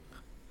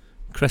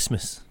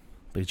Christmas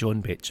by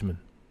John Betjeman.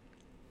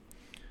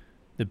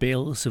 The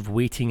bells of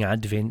waiting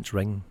Advent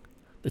ring,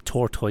 the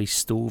tortoise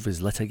stove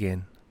is lit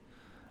again,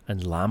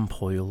 and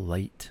lamp oil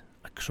light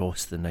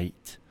across the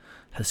night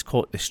has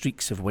caught the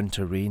streaks of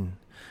winter rain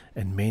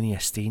in many a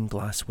stained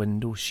glass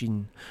window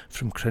sheen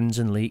from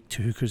Crimson Lake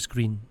to Hooker's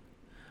Green.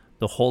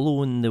 The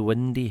hollow in the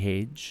windy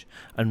hedge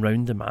and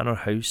round the manor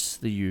house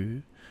the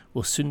yew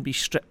will soon be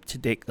stripped to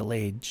deck the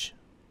ledge,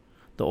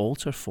 the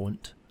altar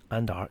font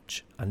and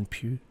arch and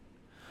pew,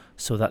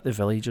 so that the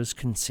villagers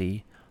can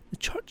say the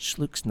church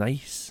looks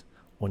nice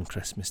on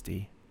Christmas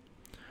Day.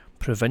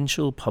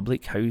 Provincial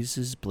public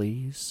houses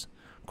blaze,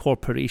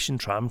 corporation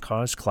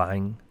tramcars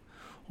clang,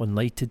 on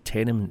lighted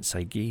tenements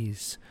I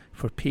gaze,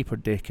 for paper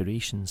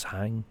decorations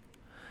hang,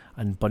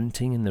 and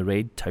bunting in the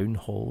red town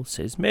hall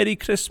says Merry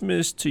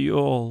Christmas to you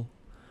all.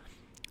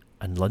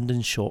 And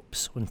London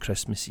shops on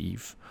Christmas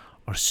Eve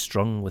are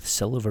strung with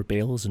silver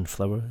bells and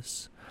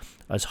flowers,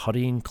 as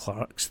hurrying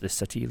clerks the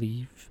city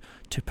leave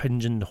to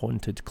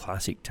pigeon-haunted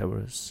classic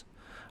towers,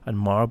 and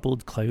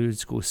marbled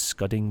clouds go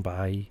scudding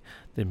by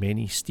the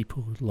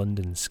many-steepled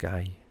London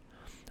sky,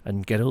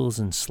 and girls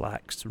in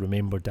slacks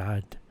remember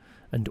dad,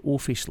 and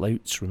oafish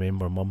louts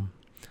remember mum,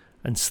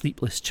 and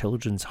sleepless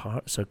children's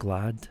hearts are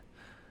glad,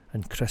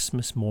 and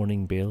Christmas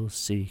morning bells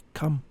say,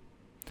 "Come,"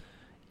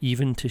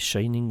 even to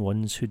shining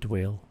ones who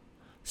dwell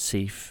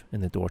safe in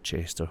the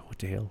Dorchester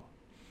Hotel.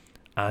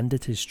 And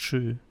it is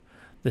true,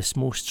 this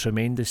most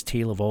tremendous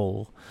tale of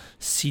all,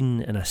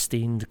 seen in a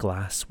stained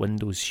glass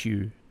window's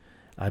hue,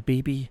 a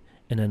baby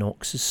in an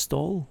ox's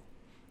stall,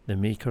 the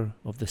maker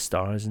of the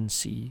stars and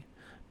sea,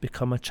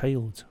 become a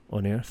child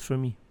on earth for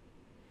me.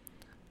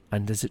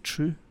 And is it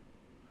true?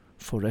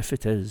 For if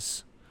it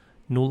is,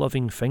 no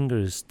loving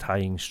fingers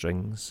tying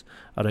strings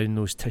around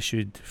those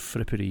tissued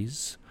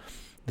fripperies,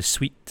 the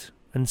sweet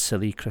and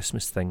silly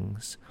Christmas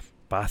things,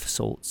 bath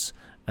salts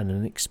and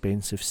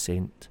inexpensive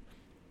scent,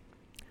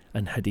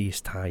 and hideous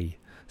tie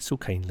so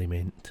kindly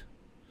meant.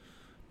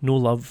 No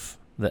love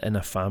that in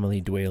a family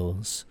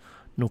dwells,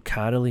 no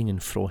carolling in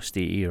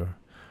frosty air,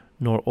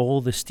 nor all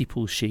the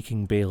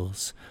steeple-shaking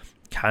bells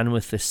can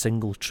with the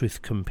single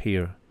truth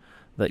compare,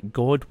 that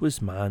God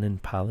was man in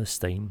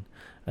Palestine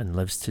and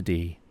lives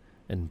today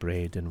in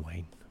bread and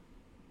wine.